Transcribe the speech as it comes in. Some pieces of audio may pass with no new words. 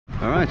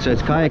Alright, so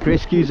it's kayak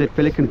rescues at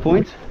Pelican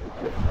Point.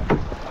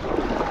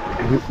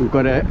 We've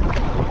got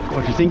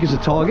what we think is a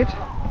target.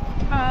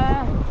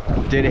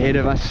 Dead ahead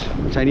of us,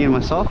 Tony and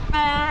myself.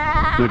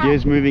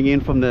 Nadia's moving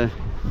in from the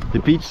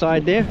beach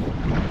side there.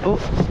 Oh,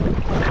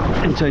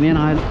 and Tony and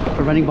I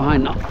are running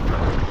behind now.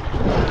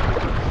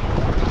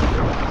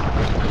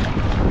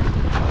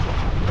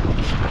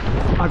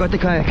 I got the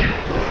kayak.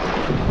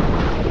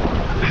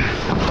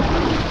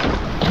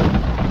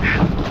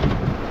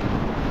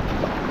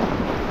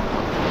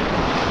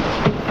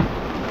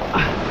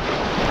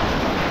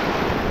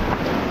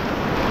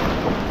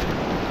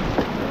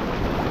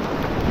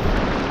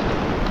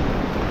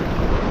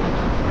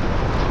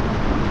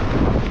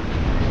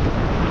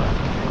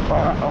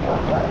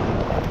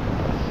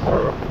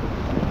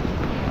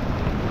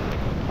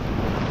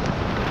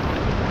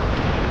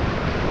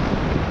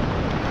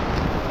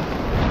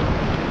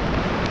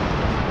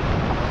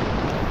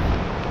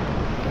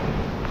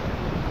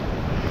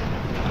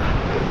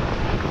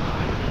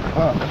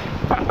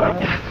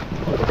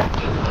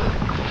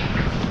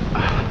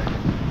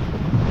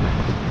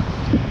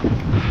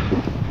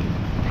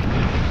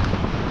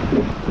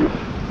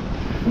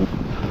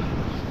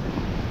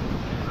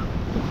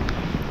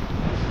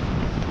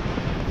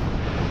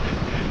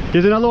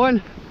 Here's another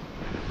one.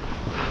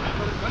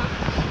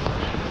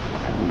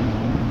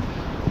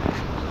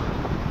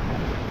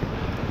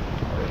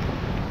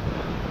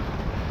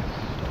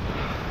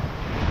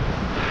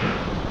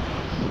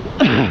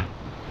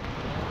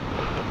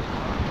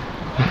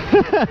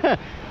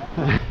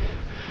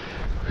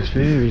 It's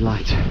very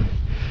light.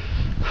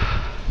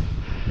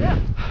 Yeah,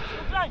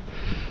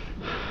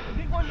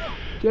 big one there. Do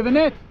you have a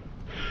net?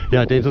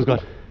 Yeah, Denzel's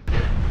got.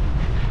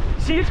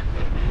 See it?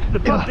 The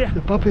pup there. The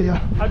puppy,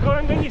 yeah. I'll go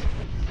and bring it.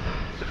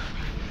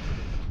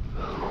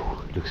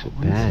 Looks so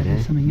bad,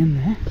 eh? Something in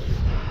there.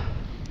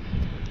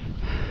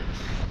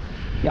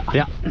 Yeah.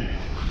 Yeah.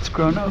 It's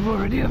grown over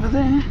already over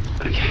there.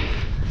 Okay.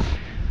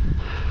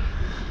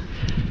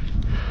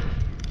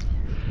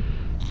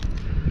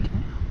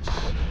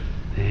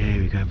 There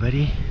we go,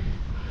 buddy.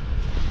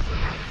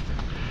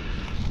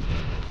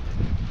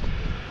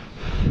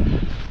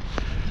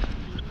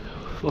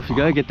 Off you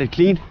go, get that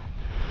clean.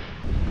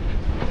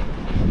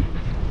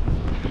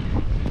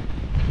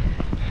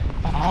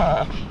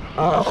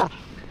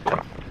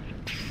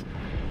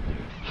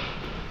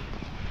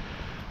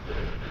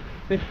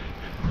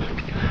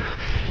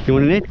 You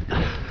want a net?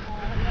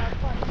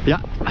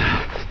 Yeah.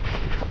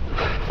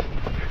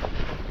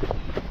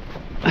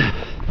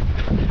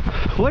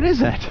 What is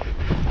that?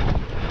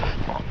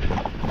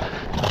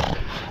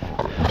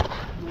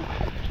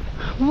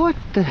 What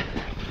the?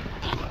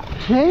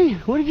 Hey,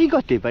 what have you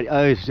got there, buddy?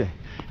 Oh, it's a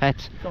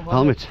hat,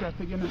 helmet. Let's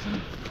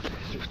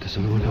put this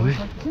other one away.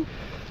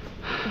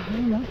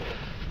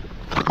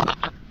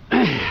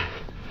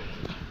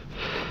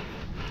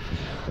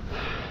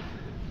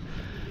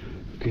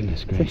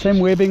 Goodness gracious. It's the same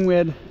webbing we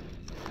had.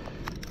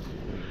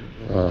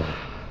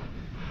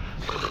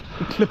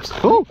 The clips.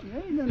 Oh!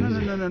 Hey,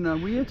 no.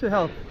 We're here to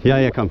help.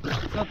 Yeah, come.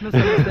 Let's not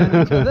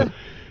misunderstand each other.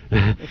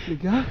 Off we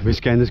go. We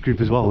scan this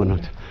group as well or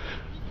not?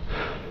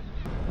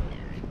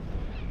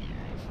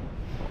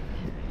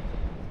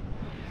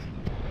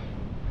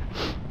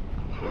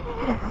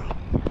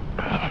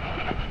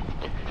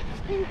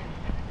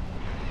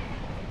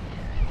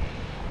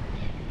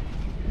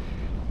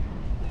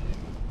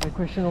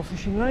 Recreational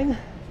fishing line.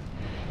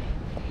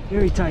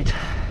 Very tight.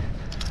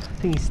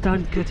 I think it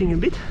started cutting a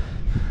bit,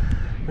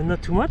 but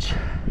not too much.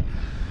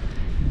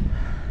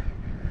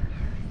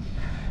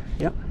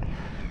 Yep.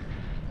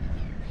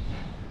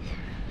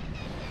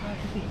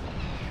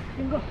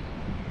 Go.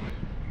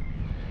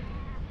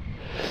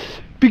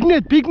 Big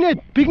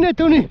net,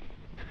 Tony.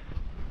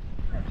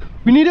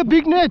 We need a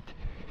big net.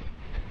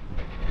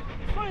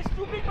 This one is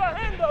too big by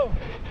hand though.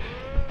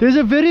 There's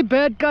a very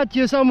bad cut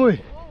here somewhere.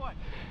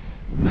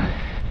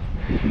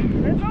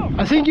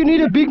 I think you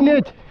need a big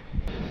net.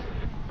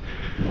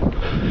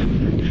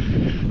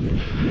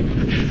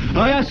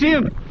 Oh yeah, I see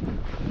him.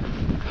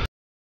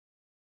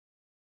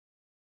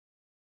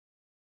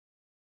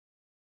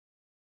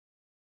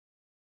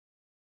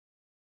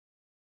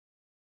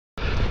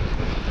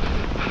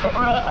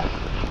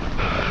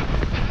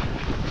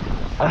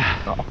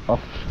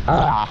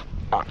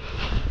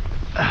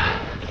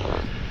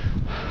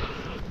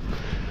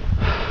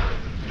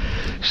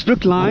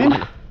 Snook line.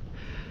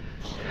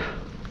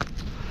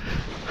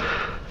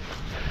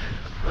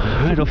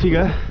 Alright, off you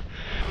go.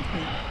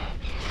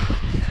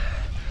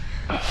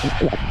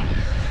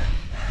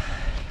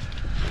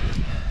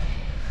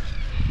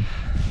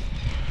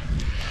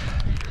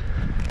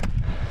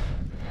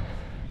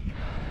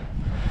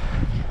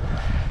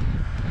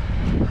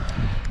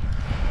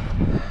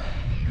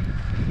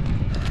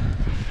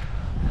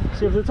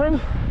 Save the time.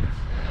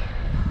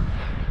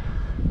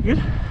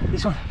 Good?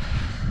 This one.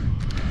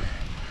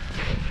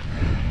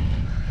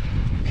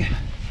 Okay.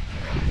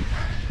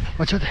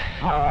 Watch out.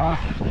 Oh,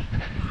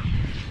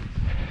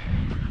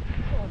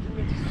 the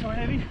net is so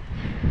heavy.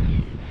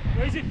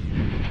 Where is it?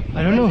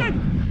 I don't know.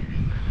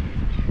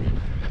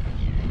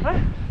 Huh?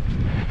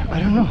 I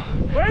don't know.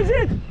 Where is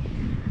it?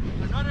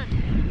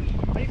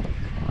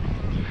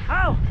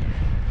 How?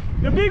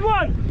 The big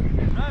one?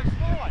 No,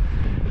 small one.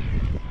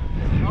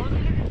 I was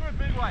looking for a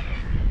big one.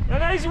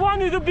 And there is one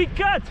with a big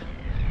cut.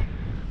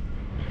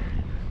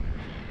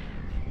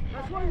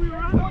 That's why we were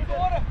out of the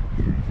water.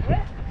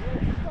 Where?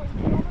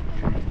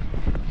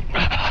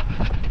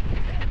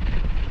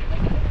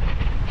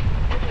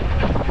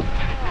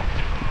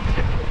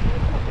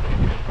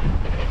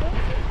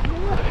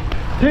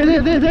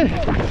 There.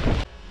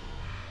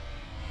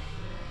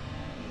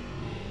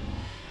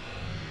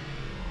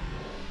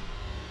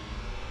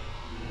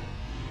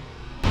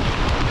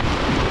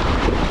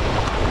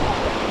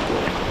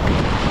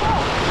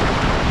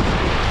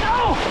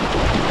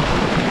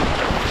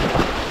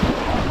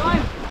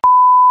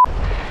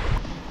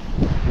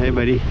 Hey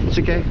buddy, it's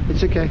okay,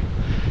 it's okay,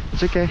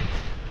 it's okay,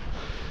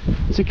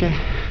 it's okay,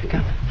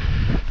 come.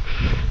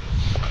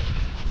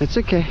 It's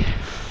okay,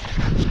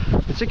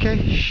 it's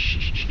okay,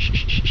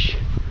 shh.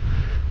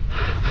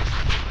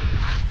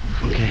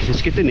 Okay,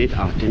 let's get the net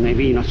out then,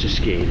 maybe you're not so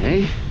scared,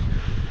 eh?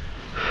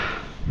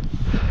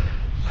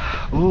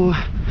 Oh,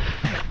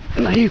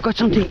 no, you've got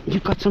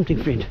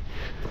something, friend.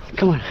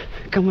 Come on,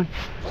 come on,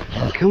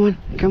 come on,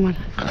 come on,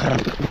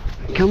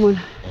 come on,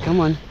 come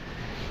on,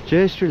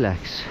 just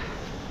relax.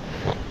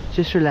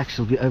 Just relax,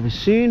 it'll be over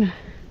soon.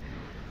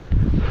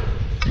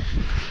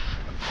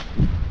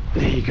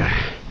 There you go.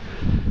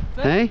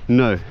 Hey?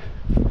 No.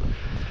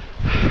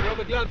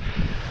 Rubber glove.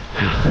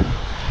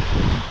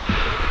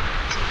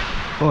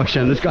 Oh,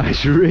 Shan, this guy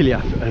is really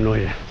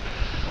annoyed.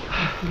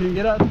 You can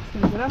get out. Can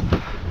you get out?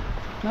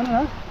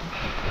 No.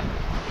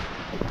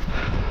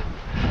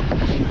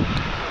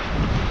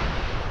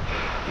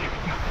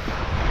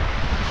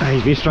 Oh,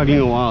 he's been struggling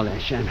a while there,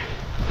 Shan.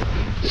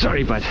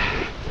 Sorry, bud.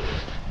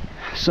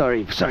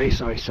 Sorry.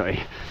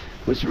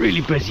 Was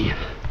really busy.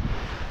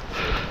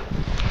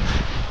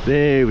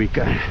 There we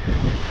go.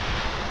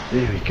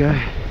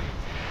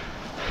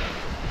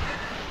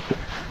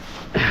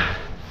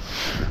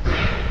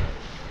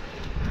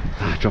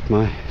 I dropped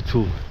my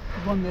tool.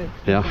 One there.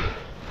 Yeah.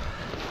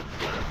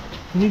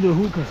 You need a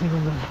hook, I think,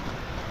 on that.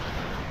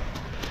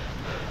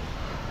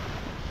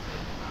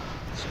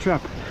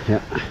 Strap.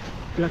 Yeah.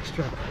 Black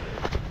strap.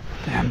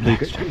 Damn, You black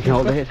can strap.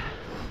 hold the head.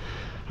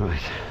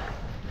 Right.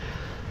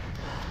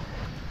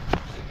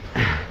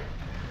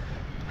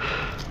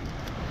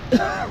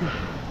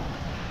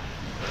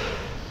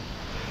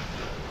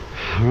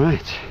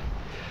 Alright.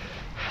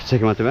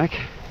 Take him out the back.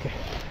 Okay.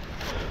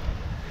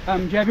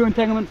 Do you have your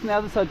entanglement from the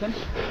other side then?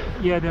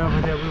 Yeah, they're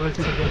over there. We will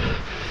take them.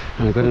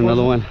 And I've got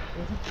another one.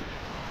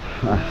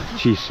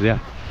 Jeez, yeah.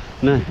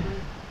 No.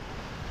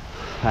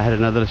 I had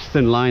another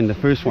thin line, the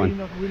first one.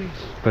 Not willing.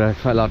 But I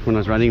fell out when I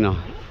was running now.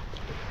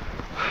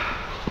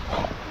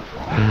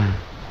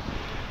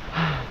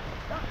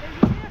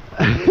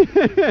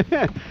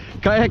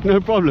 Kayak, no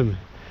problem.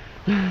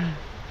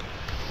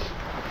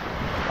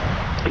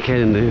 Okay,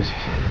 then there's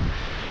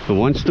the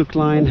one snook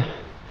line,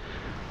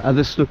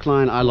 other snook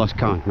line. I lost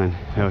count, man.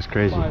 That was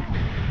crazy. 5.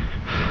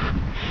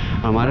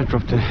 I might have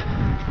dropped it.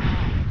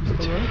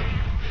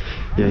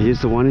 Yeah, here's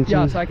the one in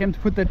Yeah, so I came to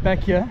put that back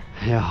here.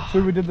 Yeah.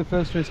 So we did the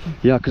first rescue.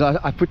 Yeah, because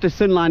I put the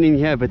thin line in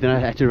here, but then I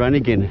had to run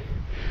again.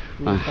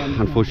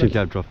 Unfortunately,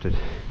 I've dropped it.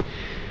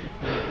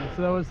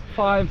 So that was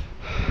 5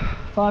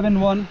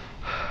 and 1.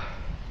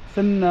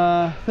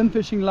 Thin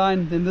fishing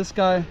line. Then this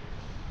guy,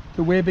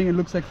 the webbing, it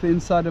looks like the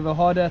inside of a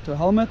hard hat or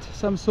helmet,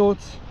 some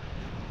sorts.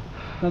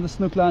 Another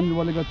snook line,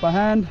 what I got by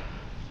hand.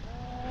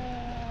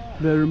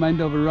 The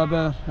remainder of a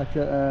rubber, like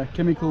a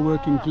chemical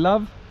working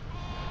glove,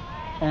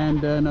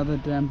 and another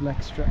damn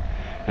black strap.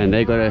 And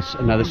they got us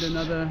another, And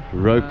another,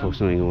 rope or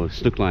something, or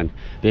snook line.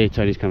 There,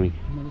 Tony's coming.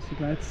 Another snook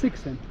line. It's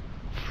 6 then.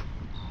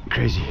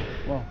 Crazy.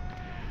 Wow.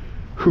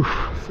 Whew.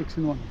 6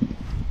 and 1.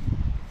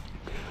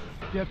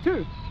 You have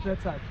 2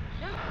 that side.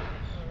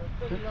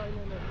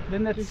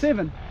 Then that's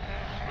 7.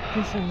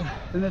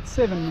 Then that's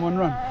 7 in one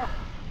run.